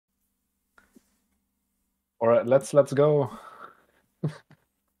Or let's go.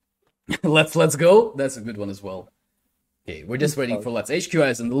 let's go. That's a good one as well. Okay, we're just waiting for LetS.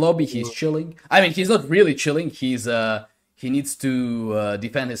 HQI is in the lobby. He's chilling. I mean, he's not really chilling. He needs to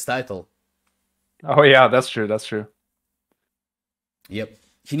defend his title. Oh yeah, that's true. That's true. Yep.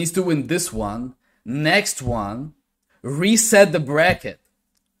 He needs to win this one, next one, reset the bracket,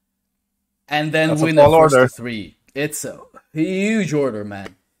 and then win the first 3. It's a huge order,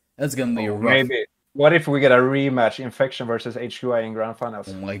 man. That's gonna be rough. Maybe. What if we get a rematch, Infection versus HQI in grand finals?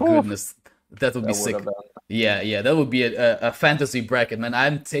 Oh my goodness, that would be sick. Yeah, that would be a fantasy bracket, man.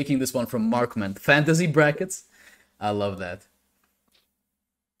 I'm taking this one from Markman. Fantasy brackets, I love that.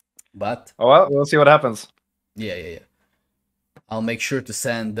 But oh well, we'll see what happens. Yeah. I'll make sure to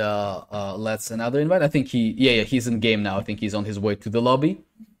send LetS another invite. I think he's in game now. I think he's on his way to the lobby.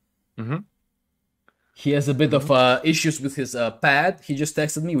 He has a bit of issues with his pad. He just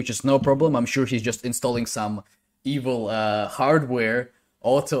texted me, which is no problem. I'm sure he's just installing some evil hardware,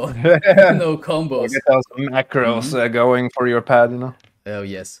 auto, no combos. Get those macros going for your pad, you know. Oh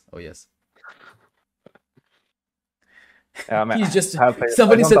yes. Yeah, man. He's just.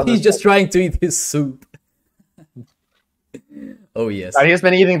 Somebody said he's just trying to eat his soup. Oh yes. He's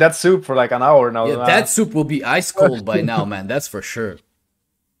been eating that soup for like an hour now. Yeah, that soup will be ice cold by now, man. That's for sure.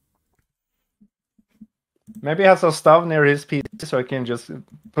 Maybe he has some stuff near his PC, so I can just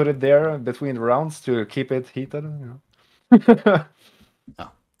put it there between the rounds to keep it heated. You know?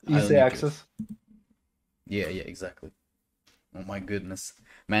 Easy access. Yeah, exactly. Oh my goodness,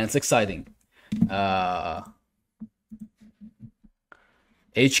 man, it's exciting.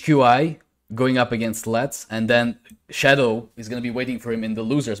 HQI going up against LetS, and then Shadow is going to be waiting for him in the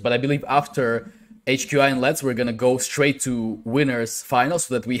losers. But I believe after HQI and LetS, we're going to go straight to winners finals,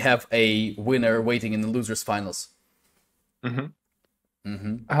 so that we have a winner waiting in the losers finals. A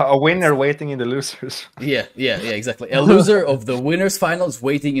winner waiting in the losers. Yeah, exactly. A loser of the winners finals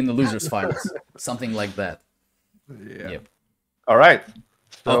waiting in the losers finals. Something like that. Yeah. Yep. All right.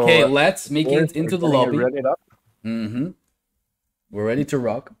 So, okay, let's make it into the lobby. Ready up? We're ready to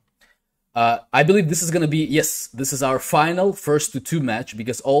rock. I believe this is going to be, yes, this is our final first to 2 match,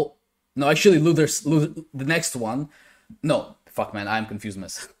 because no, actually, the next one. No, fuck, man, I'm confused,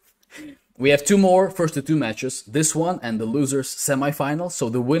 mess. We have 2 more first to 2 matches. This one and the losers semi-final. So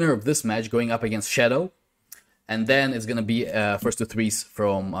the winner of this match going up against Shadow, and then it's gonna be first to 3s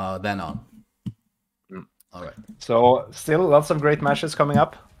from then on. All right. So still lots of great matches coming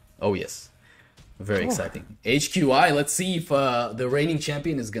up. Oh yes, very exciting. HQI. Let's see if the reigning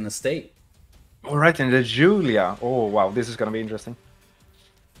champion is gonna stay. All right, and the Julia. Oh wow, this is gonna be interesting.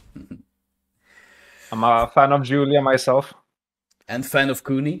 I'm a fan of Julia myself. And fan of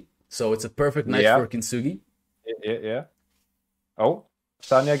Kuni, so it's a perfect match for Kintsugi. Yeah. Oh,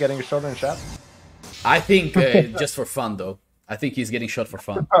 Sanya getting shot in chat. I think just for fun, though. I think he's getting shot for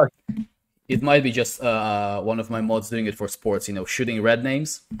fun. It might be just one of my mods doing it for sports, you know, shooting red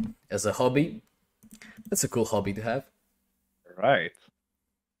names as a hobby. That's a cool hobby to have. Right.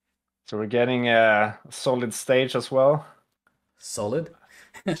 So we're getting a solid stage as well. Solid?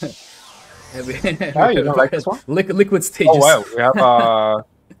 You don't like this one? Liquid stages. Oh wow, we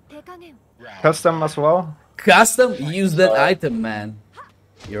have custom as well. Custom? Use that item, man.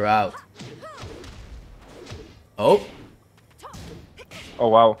 You're out. Oh. Oh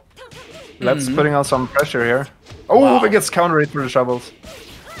wow. LetS putting on some pressure here. Oh, he gets counter hit for the shovels.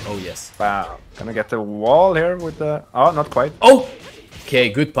 Oh yes. Wow. Gonna get the wall here with the... Oh, not quite. Oh! Okay,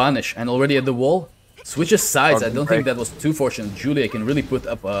 good punish. And already at the wall. Switches sides. I don't think that was too fortunate. Julia can really put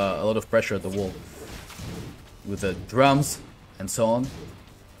up a lot of pressure at the wall. With the drums and so on.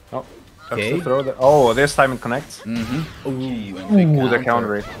 Oh, okay. Oh, this time it connects. Ooh, the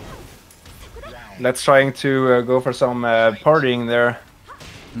counter hit. LetS trying to go for some partying there.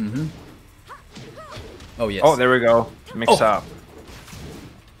 Oh, yes. Oh, there we go. Mix up.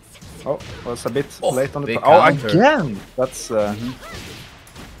 Oh, was a bit late on the... counter. Again! That's...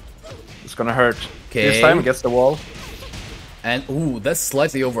 It's gonna hurt. Okay. This time it gets the wall. And, ooh, that's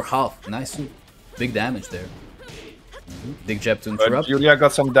slightly over half. Nice. Big damage there. Big jab to interrupt. Julia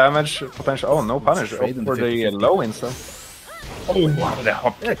got some damage potential. Oh, no punish. For the low instead. Oh, wow, the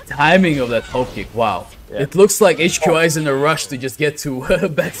hop kick. The timing of that hop kick, wow. Yeah. It looks like HQI is in a rush to just get to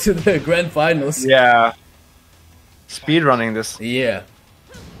back to the grand finals. Yeah. Speed running this. Yeah.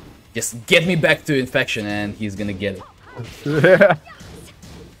 Just get me back to Infection and he's gonna get it. Yeah.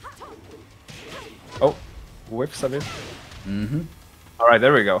 Oh, whips a bit. Alright,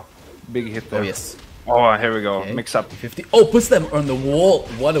 there we go. Big hit there. Oh, yes. Oh, here we go. Okay. Mix up. 50. Oh, puts them on the wall.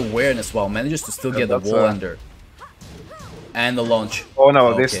 What awareness. Wow, manages to still get the wall under. And the launch. Oh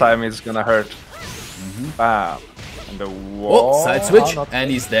no, this time it's gonna hurt. Bam. And the wall. Oh, side switch, and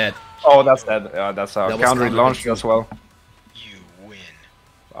he's dead. Oh, that's dead. That's a counter launch as well. You win.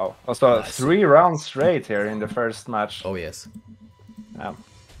 Wow. Also, nice. 3 rounds straight here in the first match. Oh, yes. Yeah.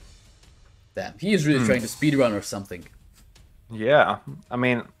 Damn, he is really trying to speedrun or something. Yeah, I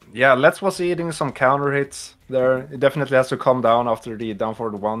mean, yeah, LetS was eating some counter hits there. It definitely has to calm down after the down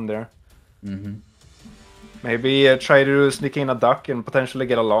forward 1 there. Maybe try to sneak in a duck and potentially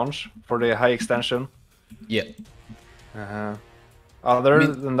get a launch for the high extension. Yeah. Other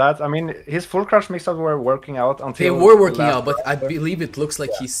than that, I mean, his full crush mix-ups were working out until... They were working out, but I believe it looks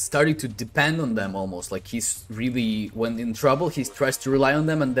like he's starting to depend on them almost. Like he's really, when in trouble, he tries to rely on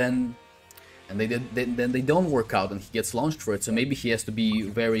them and then they don't work out and he gets launched for it. So maybe he has to be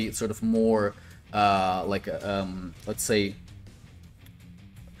very sort of more, let's say,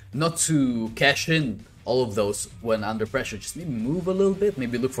 not to cash in all of those when under pressure. Just maybe move a little bit,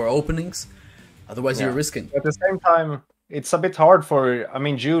 maybe look for openings. Otherwise, you're risking. At the same time, it's a bit hard for, I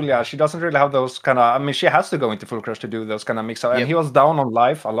mean, Julia, she doesn't really have those kind of, I mean, she has to go into full crush to do those kind of mix-up. And he was down on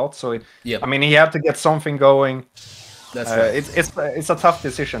life a lot, so I mean, he had to get something going. That's right. It's a tough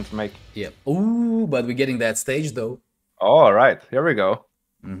decision to make. Yeah. Ooh, but we're getting that stage, though. All right, here we go.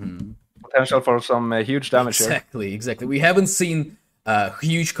 Potential for some huge damage here. Exactly. We haven't seen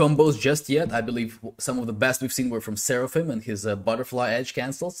huge combos just yet. I believe some of the best we've seen were from Seraphim and his butterfly edge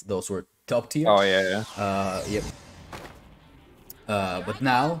cancels. Those were top tier. Oh, yeah. Yep. But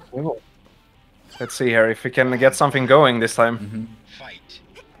now... Let's see here if we can get something going this time. Fight.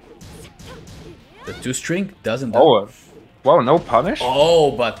 The 2-string doesn't... Oh, wow, no punish?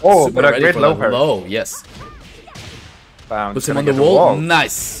 But but a great low parry. Low, yes. Bam, puts him on the wall.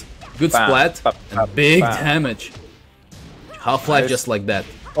 Nice. Good splat. And big damage. Half-life just like that.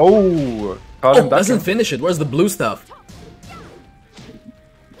 Oh, doesn't finish it. Where's the blue stuff?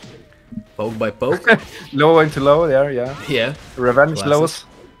 Poke by poke. Low into low there, yeah. Yeah. Revenge lows.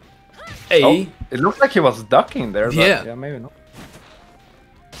 Hey. Oh, it looked like he was ducking there, but yeah, maybe not.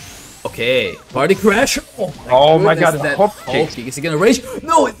 Okay, party crash. Oh my god, hop kick. Is he gonna rage?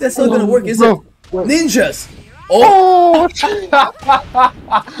 No, that's not gonna work, is it? Ninjas.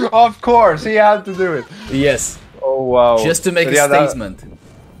 Of course, he had to do it. Yes. Oh wow. Just to make a statement.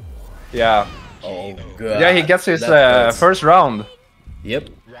 Yeah. Oh god. Yeah, he gets his first round. Yep.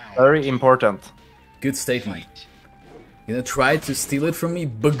 Very important. Good statement. You gonna try to steal it from me?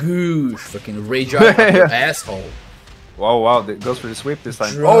 Bagoosh. Fucking rage out your asshole. Wow, it goes for the sweep this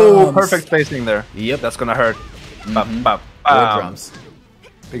time. Drums. Oh, perfect spacing there. Yep. That's gonna hurt. Drums.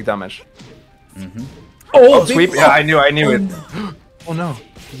 Big damage. Oh, sweep. Yeah, I knew it. No. Oh no.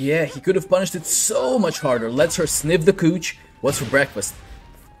 Yeah, he could have punished it so much harder. Lets her sniff the cooch. What's for breakfast?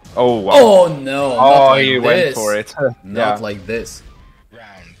 Oh wow. Oh no. Oh, he went for it. Not like this.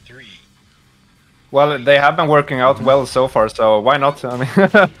 Round 3. Well, they have been working out well so far, so why not? I mean,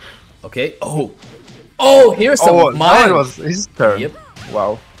 okay. Oh, here's some of mine. It was his turn. Yep.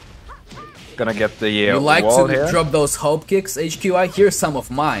 Wow. Gonna get the you like wall to here. Drop those hope kicks, HQI? Here's some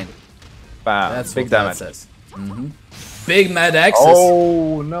of mine. Bam. That's big what damage. That says. Big mad axis.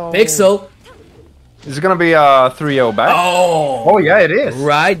 Oh no. Pixel. Is it gonna be a 3-0 back? Oh yeah, it is.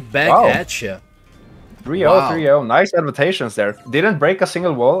 Right back at you. 3-0, 3-0. Nice adaptations there. Didn't break a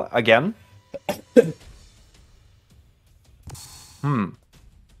single wall again. Yeah,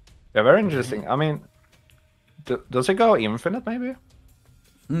 very interesting. I mean, does it go infinite maybe?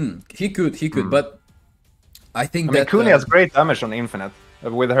 He could, but I think that Kuni has great damage on infinite.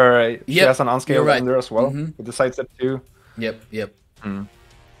 With her, she has an unscaled ender as well. With the sidestep too. Yep. I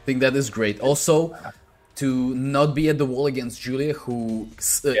think that is great. Also, to not be at the wall against Julia, who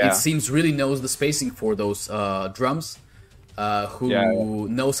it seems really knows the spacing for those drums, who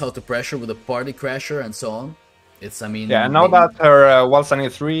knows how to pressure with a party crasher and so on. It's, I mean... Yeah, and now that her wall standing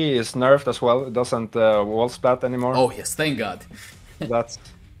 3 is nerfed as well, it doesn't wall splat anymore. Oh yes, thank God. That's...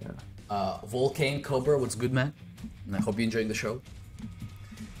 Volcane Cobra, what's good, man? And I hope you're enjoying the show.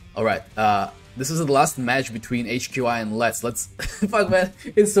 Alright, this is the last match between HQI and LetS. Let's... Fuck, man,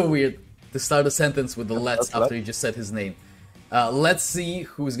 it's so weird to start a sentence with the LetS after you just said his name. Let's see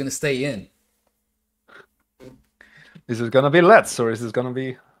who's gonna stay in. Is it gonna be LetS, or is it gonna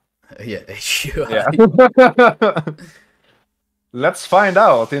be... Yeah, HQI. Yeah. Let's find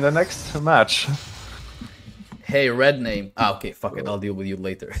out in the next match. Hey, red name. Okay, fuck it, I'll deal with you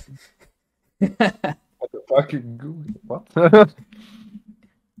later. What the fuck? What?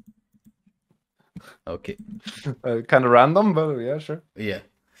 Okay. Kind of random, but yeah, sure. Yeah.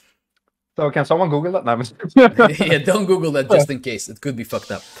 So can someone Google that? No, yeah, don't Google that just in case. It could be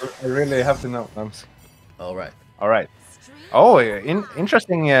fucked up. I really have to know. All right. Oh,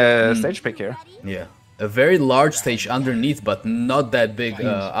 interesting stage pick here. Yeah. A very large stage underneath, but not that big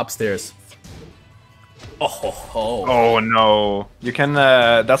upstairs. Oh no! You can.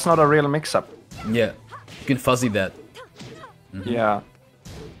 That's not a real mix-up. Yeah, you can fuzzy that. Yeah.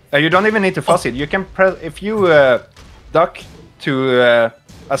 You don't even need to fuzzy it. You can press if you duck to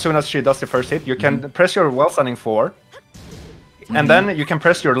as soon as she does the first hit. You can press your while standing 4, and then you can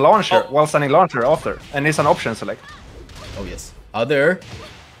press your launcher while standing launcher after, and it's an option select. Oh yes. Other.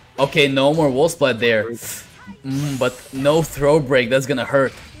 Okay, no more wall splat there. But no throw break. That's gonna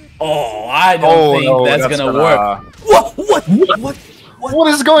hurt. Oh, I don't think that's gonna work. What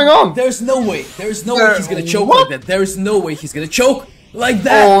is going on? There's no way. There's no way he's gonna choke like that. There's no way he's gonna choke like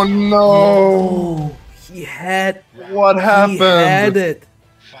that. Oh no! He had. What happened? He had it.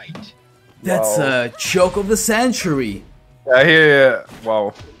 Fight. That's a choke of the century. Yeah,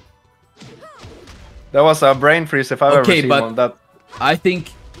 wow. That was a brain freeze if I've ever seen one. That. I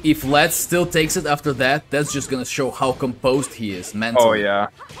think if LetS still takes it after that, that's just gonna show how composed he is mentally. Oh yeah.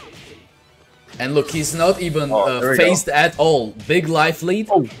 And look, he's not even phased at all. Big life lead.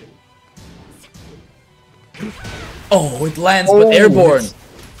 Oh, it lands, but airborne.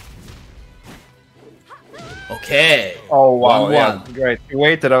 Okay. Oh wow, 1-1. yeah, great. He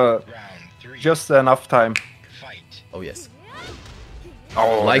waited just enough time. Fight. Oh yes.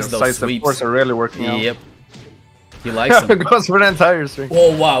 Oh, Likes those sweeps. Of course, are really working out. Yep. He likes them. Goes for the entire string.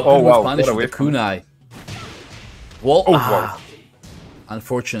 Oh wow. Oh wow. Punished with the kunai. Wall. Wow.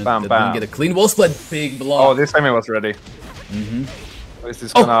 Unfortunate Bam, that bam. didn't get a clean wall split. Big block. Oh, this time he was ready. Is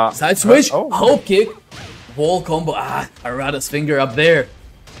this gonna... Side switch. Hope kick. Wall combo. Arata's finger up there.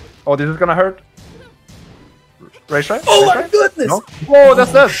 Oh, this is gonna hurt. Race right? Oh my goodness. No? Oh,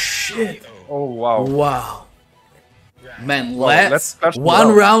 that's that. Shit. Oh wow. Wow. Man, let's LetS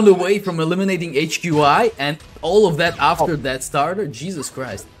one round away from eliminating HQI, and all of that after that starter. Jesus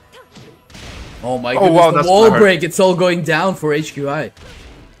Christ. Oh my goodness, wow, the wall break, it's all going down for HQI.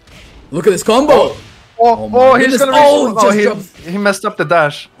 Look at this combo! He's gonna he messed up the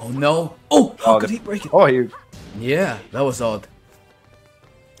dash. Oh no. Oh, how could he break it? Oh, he... Yeah, that was odd.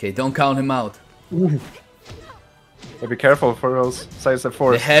 Okay, don't count him out. Be careful for those sides of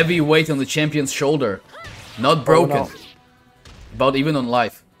force. The heavy weight on the champion's shoulder. Not broken. Oh, no. But even on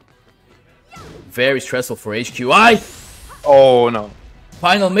life. Very stressful for HQI. Oh no.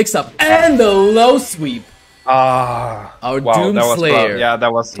 Final mix-up and the low sweep. Our Doomslayer.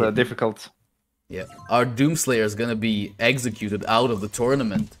 That was difficult. Yeah, our Doomslayer is gonna be executed out of the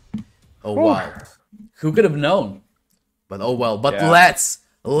tournament. Oh wow. Who could have known? But oh well. But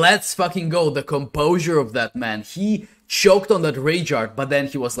let's fucking go. The composure of that man. He choked on that rage art, but then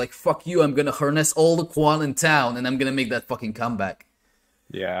he was like, fuck you, I'm gonna harness all the Quan in town and I'm gonna make that fucking comeback.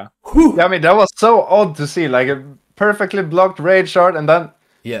 Yeah. Yeah, I mean, that was so odd to see. Like a perfectly blocked rage art, and then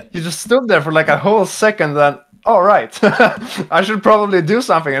he just stood there for like a whole second. Then, all right, I should probably do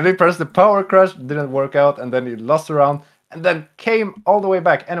something. And he pressed the power crush, didn't work out, and then he lost the round, and then came all the way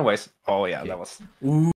back. Anyways, that was.